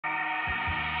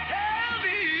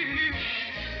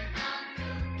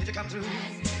Did you come through?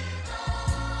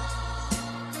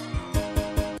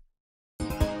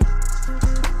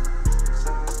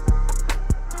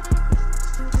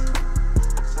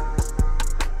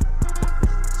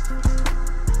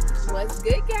 What's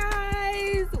good,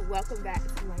 guys? Welcome back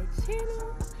to my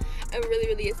channel. I'm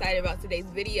really excited about today's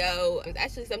video. It's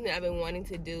actually something I've been wanting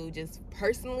to do just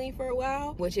personally for a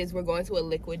while, which is we're going to a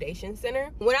liquidation center.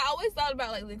 When I always thought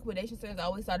about like liquidation centers, I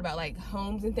always thought about like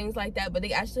homes and things like that, but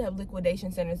they actually have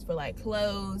liquidation centers for like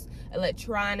clothes,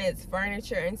 electronics,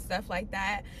 furniture, and stuff like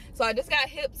that. So I just got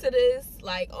hip to this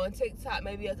like on TikTok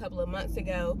maybe a couple of months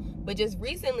ago, but just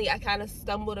recently I kind of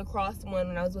stumbled across one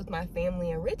when I was with my family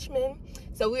in Richmond.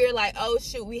 So we were like, oh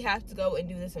shoot, we have to go and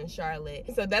do this in Charlotte.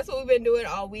 So that's what we've been doing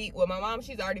all week. Well, my mom,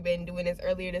 she's already been doing this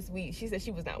earlier this week. She said she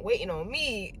was not waiting on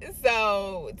me.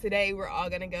 So today we're all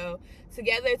gonna go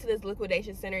together to this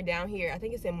liquidation center down here. I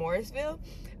think it's in Morrisville.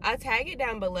 I'll tag it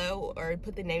down below or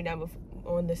put the name down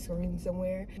on the screen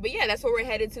somewhere. But yeah, that's where we're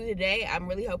headed to today. I'm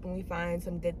really hoping we find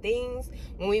some good things.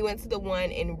 When we went to the one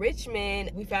in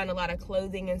Richmond, we found a lot of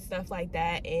clothing and stuff like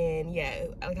that, and yeah,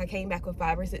 like I came back with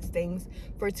 5 or 6 things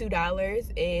for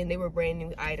 $2, and they were brand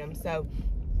new items. So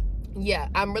yeah,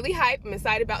 I'm really hyped. I'm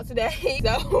excited about today.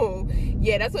 So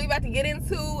yeah, that's what we're about to get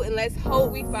into, and let's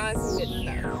hope we find some good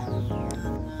stuff.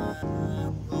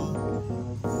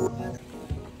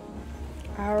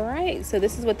 All right, so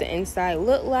this is what the inside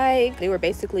looked like. They were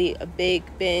basically a big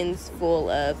bins full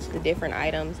of the different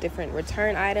items, different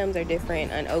return items or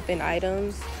different unopened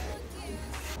items.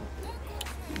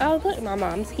 Oh, look, my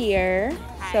mom's here.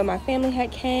 So my family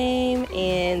had came,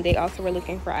 and they also were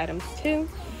looking for items too.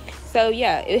 So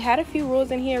yeah, it had a few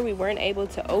rules in here. We weren't able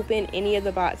to open any of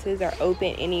the boxes or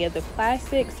open any of the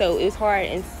plastic. So it was hard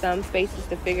in some spaces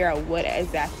to figure out what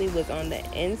exactly was on the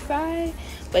inside.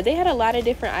 But they had a lot of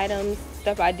different items,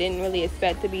 stuff I didn't really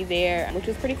expect to be there, which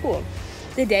was pretty cool.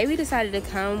 The day we decided to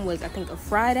come was, I think, a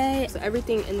Friday. So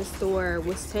everything in the store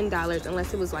was $10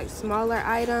 unless it was like smaller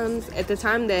items. At the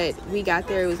time that we got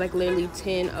there, it was like literally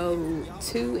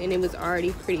 10:02 and it was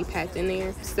already pretty packed in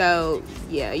there. So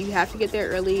yeah, you have to get there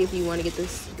early if you want to get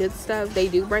this good stuff. They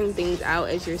do bring things out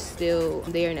as you're still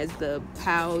there and as the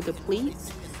pile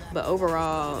depletes. But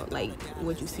overall, like,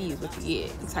 what you see is what you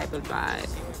get type of vibe.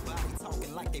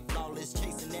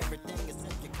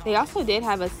 They also did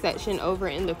have a section over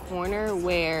in the corner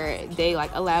where they like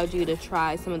allowed you to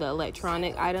try some of the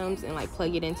electronic items and like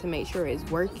plug it in to make sure it's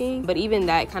working. But even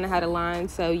that kind of had a line,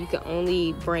 so you could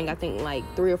only bring, I think, like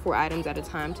 3 or 4 items at a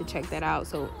time to check that out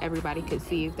so everybody could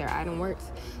see if their item works.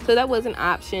 So that was an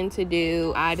option to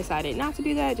do. I decided not to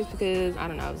do that just because, I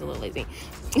don't know, I was a little lazy.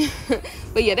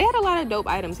 But yeah, they had a lot of dope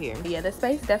items here. Yeah, the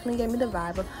space definitely gave me the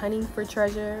vibe of hunting for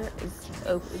treasure. It's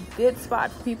a good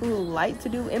spot for people who like to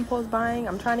do impulse buying.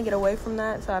 I'm trying to get away from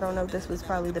that, so I don't know if this was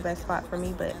probably the best spot for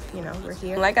me, but you know, we're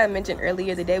here. Like I mentioned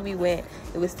earlier, the day we went,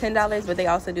 it was $10, but they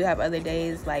also do have other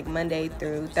days like Monday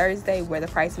through Thursday where the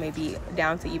price may be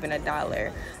down to even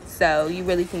 $1. So you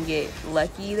really can get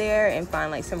lucky there and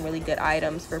find like some really good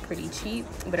items for pretty cheap.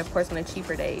 But of course, on the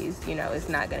cheaper days, you know, it's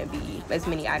not gonna be as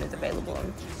many items available.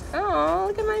 Oh,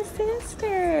 look at my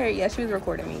sister. Yeah, she was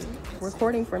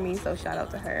recording for me, so shout out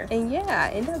to her. And yeah,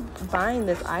 I ended up buying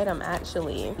this item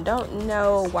actually. Don't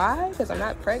know why, because I'm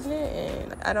not pregnant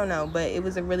and I don't know, but it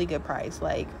was a really good price.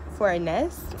 Like for a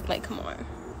nest, like come on.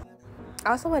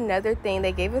 Also, another thing,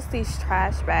 they gave us these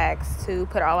trash bags to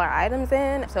put all our items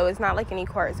in, so it's not like any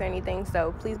carts or anything.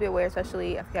 So please be aware,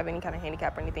 especially if you have any kind of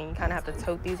handicap or anything, you kind of have to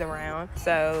tote these around.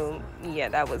 So yeah,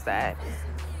 that was that.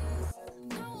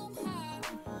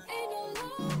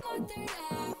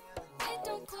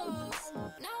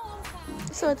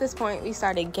 So at this point, we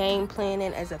started game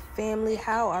planning as a family.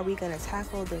 How are we gonna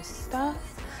tackle this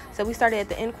stuff? So we started at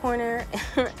the end corner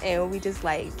and we just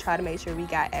like try to make sure we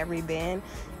got every bin.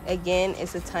 Again,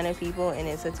 it's a ton of people and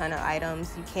it's a ton of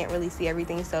items. You can't really see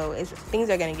everything, so things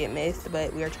are gonna get missed,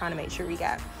 but we are trying to make sure we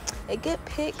got a good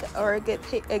pick or a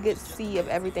good see of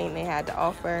everything they had to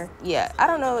offer. Yeah, I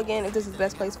don't know again if this is the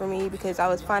best place for me because I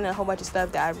was finding a whole bunch of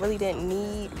stuff that I really didn't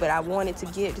need, but I wanted to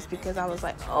get just because I was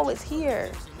like, oh, it's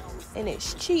here and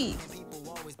it's cheap.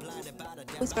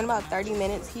 We spent about 30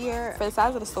 minutes here. For the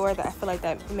size of the store, I feel like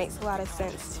that makes a lot of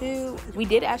sense too. We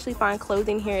did actually find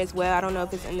clothing here as well. I don't know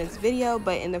if it's in this video,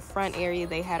 but in the front area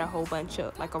they had a whole bunch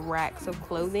of like racks of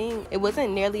clothing. It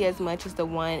wasn't nearly as much as the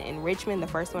one in Richmond, the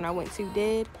first one I went to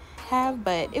did. have,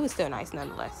 but it was still nice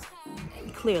nonetheless.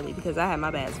 Clearly, because I had my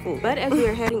bags full. But as we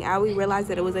were heading out, we realized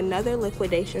that it was another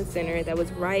liquidation center that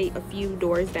was right a few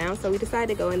doors down, so we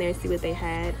decided to go in there and see what they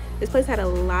had. This place had a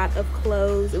lot of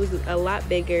clothes. It was a lot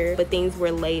bigger, but things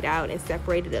were laid out and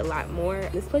separated a lot more.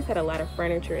 This place had a lot of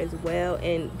furniture as well,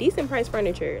 and decent price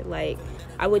furniture. Like,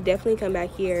 I would definitely come back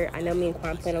here. I know me and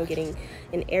Quan plan on getting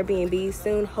an Airbnb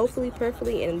soon, hopefully,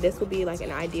 prayerfully, and this will be like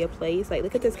an ideal place. Like,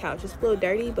 look at this couch. It's a little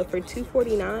dirty, but for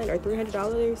 $249 or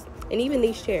 $300, and even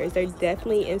these chairs, they're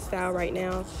definitely in style right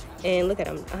now. And look at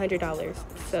them, $100.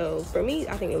 So for me,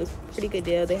 I think it was a pretty good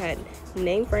deal. They had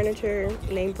name furniture,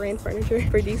 name brand furniture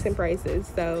for decent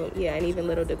prices. So yeah, and even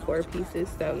little decor pieces.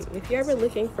 So if you're ever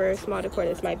looking for small decor,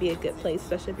 this might be a good place,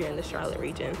 especially if you're in the Charlotte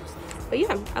region. But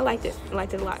yeah, I liked it. I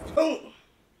liked it a lot. Boom.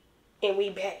 And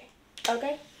we back.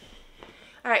 Okay.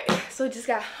 All right, so just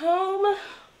got home.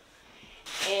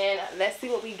 And let's see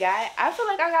what we got. I feel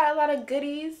like I got a lot of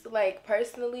goodies. Like,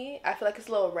 personally, I feel like it's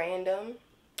a little random.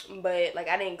 But, like,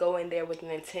 I didn't go in there with an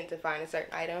intent to find a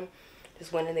certain item.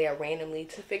 Just went in there randomly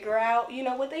to figure out, you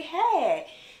know, what they had.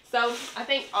 So, I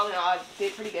think all in all, I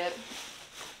did pretty good.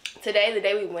 Today, the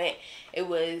day we went, it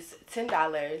was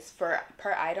 $10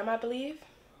 per item, I believe.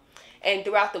 And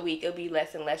throughout the week, it'll be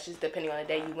less and less, just depending on the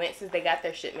day you went. Since they got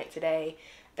their shipment today,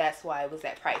 that's why it was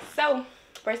that price. So,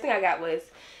 first thing I got was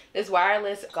this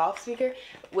wireless golf speaker,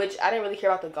 which I didn't really care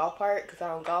about the golf part because I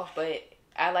don't golf, but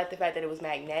I like the fact that it was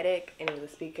magnetic and it was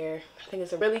a speaker. I think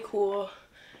it's a really cool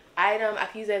item. I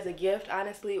could use it as a gift,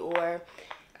 honestly, or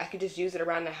I could just use it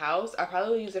around the house. I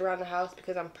probably will use it around the house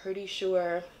because I'm pretty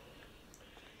sure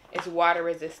it's water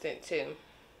resistant too.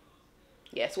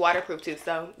 Yeah, it's waterproof too.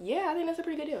 So yeah, I think that's a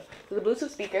pretty good deal. So the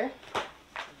Bluetooth speaker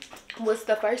was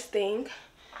the first thing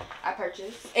I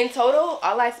purchased. In total,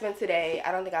 all I spent today,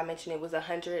 I don't think I mentioned it, was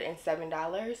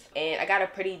 $107. And I got a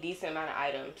pretty decent amount of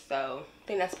items. So I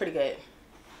think that's pretty good.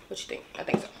 What you think? I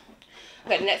think so.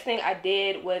 Okay, the next thing I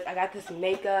did was I got this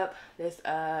makeup, this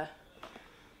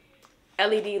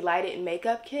LED lighted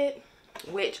makeup kit,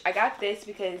 which I got this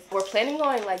because we're planning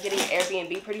on like getting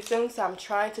Airbnb pretty soon. So I'm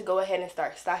trying to go ahead and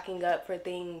start stocking up for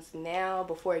things now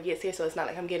before it gets here. So it's not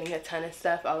like I'm getting a ton of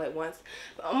stuff all at once.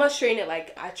 But I'm almost treating it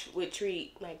like I would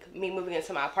treat like me moving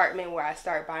into my apartment, where I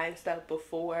start buying stuff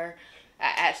before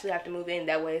I actually have to move in.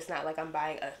 That way it's not like I'm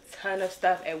buying a ton of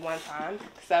stuff at one time.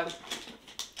 So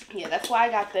yeah, that's why I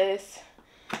got this,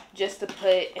 just to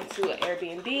put into an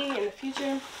Airbnb in the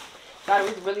future. Thought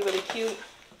it was really, really cute.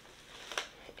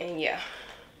 And yeah,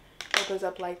 opens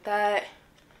up like that.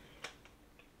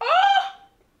 Oh!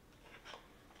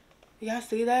 Y'all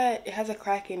see that? It has a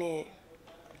crack in it.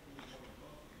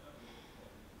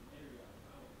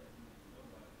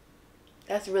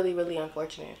 That's really, really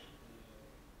unfortunate.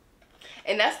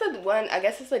 And that's the one, I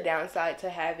guess it's the downside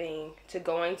to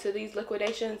going to these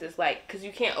liquidations. It's like, because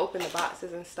you can't open the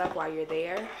boxes and stuff while you're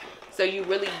there. So you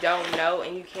really don't know,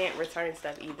 and you can't return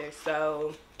stuff either.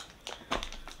 So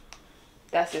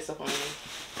that's disappointing.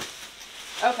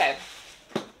 Okay,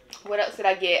 what else did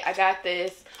I get? I got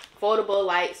this foldable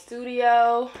light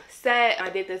studio set.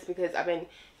 I did this because I've been,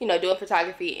 you know, doing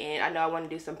photography, and I know I want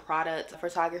to do some product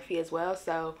photography as well.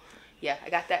 So yeah,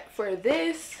 I got that for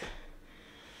this.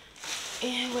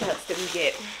 And what else did we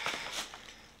get?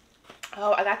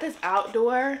 Oh, I got this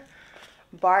outdoor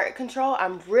bark control.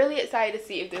 I'm really excited to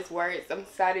see if this works. I'm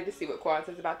excited to see what Quan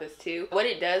says about this too. What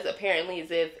it does apparently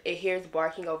is if it hears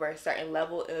barking over a certain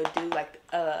level, it'll do like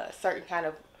a certain kind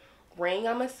of ring,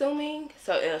 I'm assuming.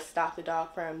 So it'll stop the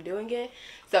dog from doing it.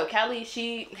 So Callie,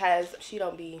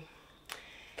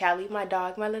 Callie, my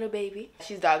dog, my little baby,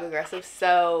 she's dog aggressive.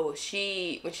 So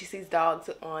when she sees dogs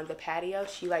on the patio,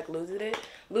 she like loses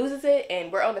it.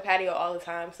 And we're on the patio all the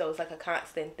time. So it's like a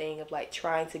constant thing of like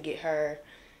trying to get her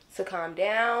to calm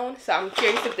down. So I'm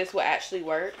curious if this will actually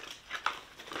work.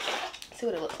 See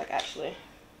what it looks like actually.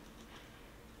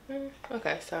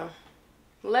 Okay, so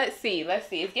let's see.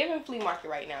 It's giving flea market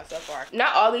right now so far.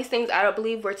 Not all these things I don't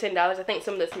believe were $10. I think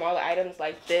some of the smaller items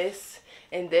like this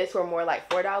and this were more like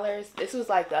 $4. This was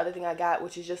like the other thing I got,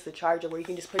 which is just the charger where you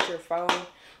can just put your phone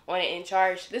on it and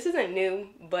charge. This isn't new,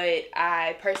 but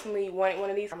I personally wanted one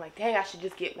of these. I'm like, dang, I should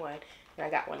just get one. And I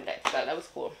got one today, so that was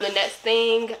cool. The next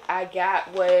thing I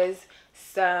got was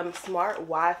some smart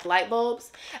Wi-Fi light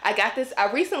bulbs. I got this,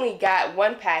 I recently got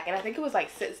one pack, and I think it was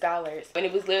like $6, and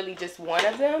it was literally just one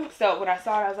of them. So when I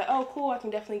saw it, I was like, oh cool, I can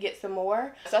definitely get some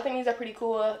more. So I think these are pretty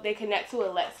cool. They connect to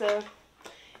Alexa,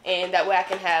 and that way I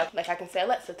can have, like, I can say,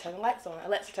 Alexa, turn the lights on,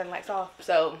 Alexa, turn the lights off.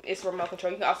 So it's remote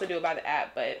control. You can also do it by the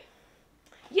app. But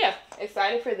yeah,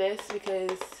 excited for this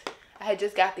because I had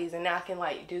just got these, and now I can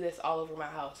like do this all over my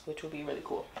house, which would be really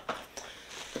cool.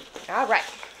 All right.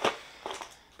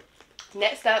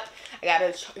 Next up, I got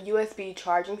a USB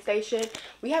charging station.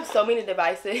 We have so many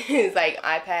devices like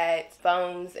iPads,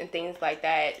 phones, and things like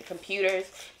that, computers.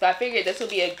 So I figured this would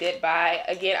be a good buy.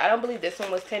 Again, I don't believe this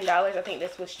one was $10. I think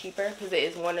this was cheaper because it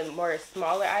is one of the more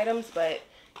smaller items. But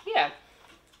yeah,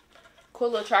 cool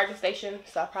little charging station.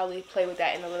 So I'll probably play with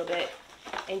that in a little bit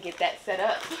and get that set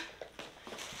up.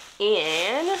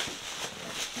 And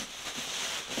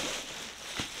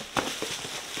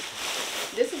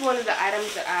this is one of the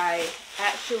items that I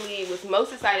actually was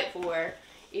most excited for,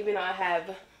 even though I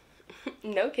have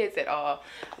no kids at all,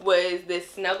 was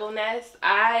this Snuggle nest.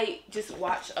 I just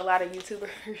watch a lot of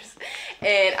YouTubers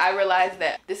and I realized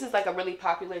that this is like a really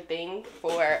popular thing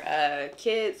for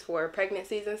kids, for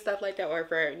pregnancies and stuff like that, or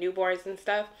for newborns and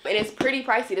stuff. And it's pretty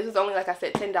pricey. This is only, like I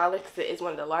said, $10 because it is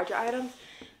one of the larger items.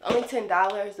 Only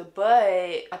 $10,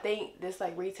 but I think this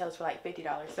like retails for like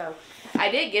 $50. So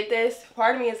I did get this.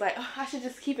 Part of me is like, oh, I should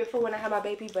just keep it for when I have my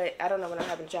baby, but I don't know when I'm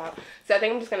having a child. So I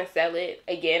think I'm just gonna sell it.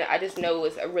 Again, I just know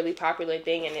it's a really popular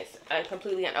thing and it's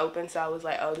completely unopened. So I was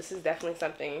like, oh, this is definitely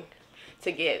something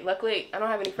to get. Luckily, I don't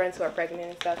have any friends who are pregnant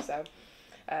and stuff, so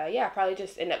yeah, I'll probably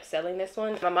just end up selling this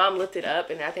one. My mom looked it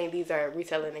up and I think these are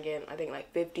retailing again, I think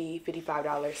like $50,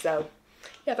 $55. So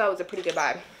yeah, I thought it was a pretty good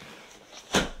buy.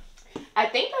 I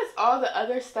think that's all the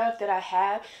other stuff that I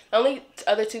have. The only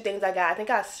other two things I got, I think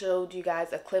I showed you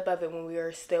guys a clip of it when we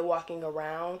were still walking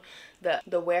around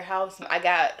the warehouse. I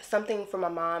got something for my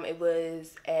mom. It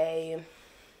was a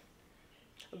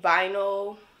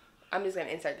vinyl. I'm just gonna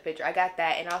insert the picture. I got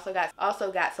that, and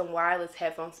also got some wireless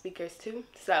headphone speakers too.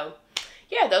 So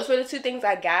yeah, those were the two things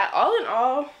I got. All in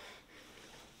all,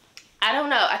 I don't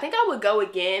know. I think I would go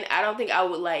again. I don't think I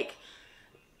would like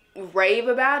rave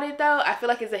about it though. I feel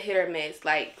like it's a hit or miss.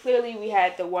 Like clearly we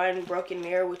had the one broken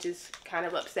mirror, which is kind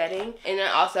of upsetting, and then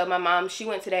also my mom, she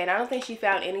went today and I don't think she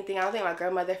found anything. I don't think my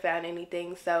grandmother found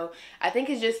anything. So I think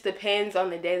it just depends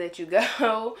on the day that you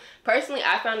go. Personally,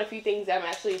 I found a few things that I'm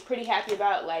actually pretty happy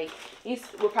about. Like these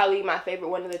were probably my favorite,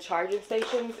 one of the charging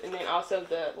stations, and then also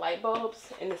the light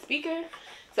bulbs and the speaker.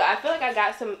 So I feel like I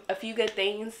got a few good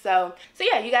things. So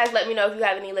yeah, you guys let me know if you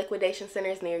have any liquidation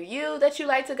centers near you that you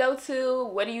like to go to.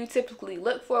 What do you typically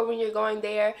look for when you're going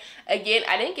there? Again,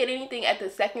 I didn't get anything at the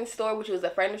second store, which was a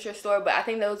furniture store, but I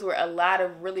think those were a lot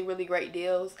of really, really great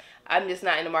deals. I'm just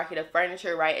not in the market of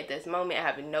furniture right at this moment. I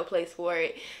have no place for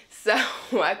it, so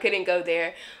I couldn't go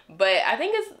there. But I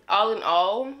think it's all in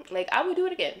all, like I would do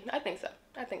it again. I think so.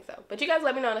 I think so. But you guys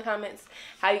let me know in the comments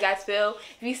how you guys feel.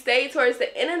 If you stayed towards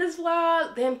the end of this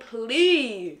vlog, then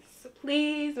please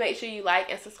make sure you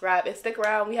like and subscribe and stick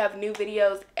around. We have new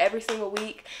videos every single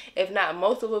week, if not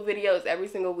multiple videos every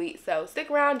single week. So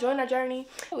stick around, join our journey.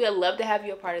 We would love to have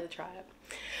you a part of the tribe.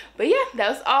 But yeah, that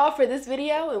was all for this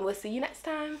video, and we'll see you next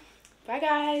time. Bye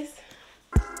guys.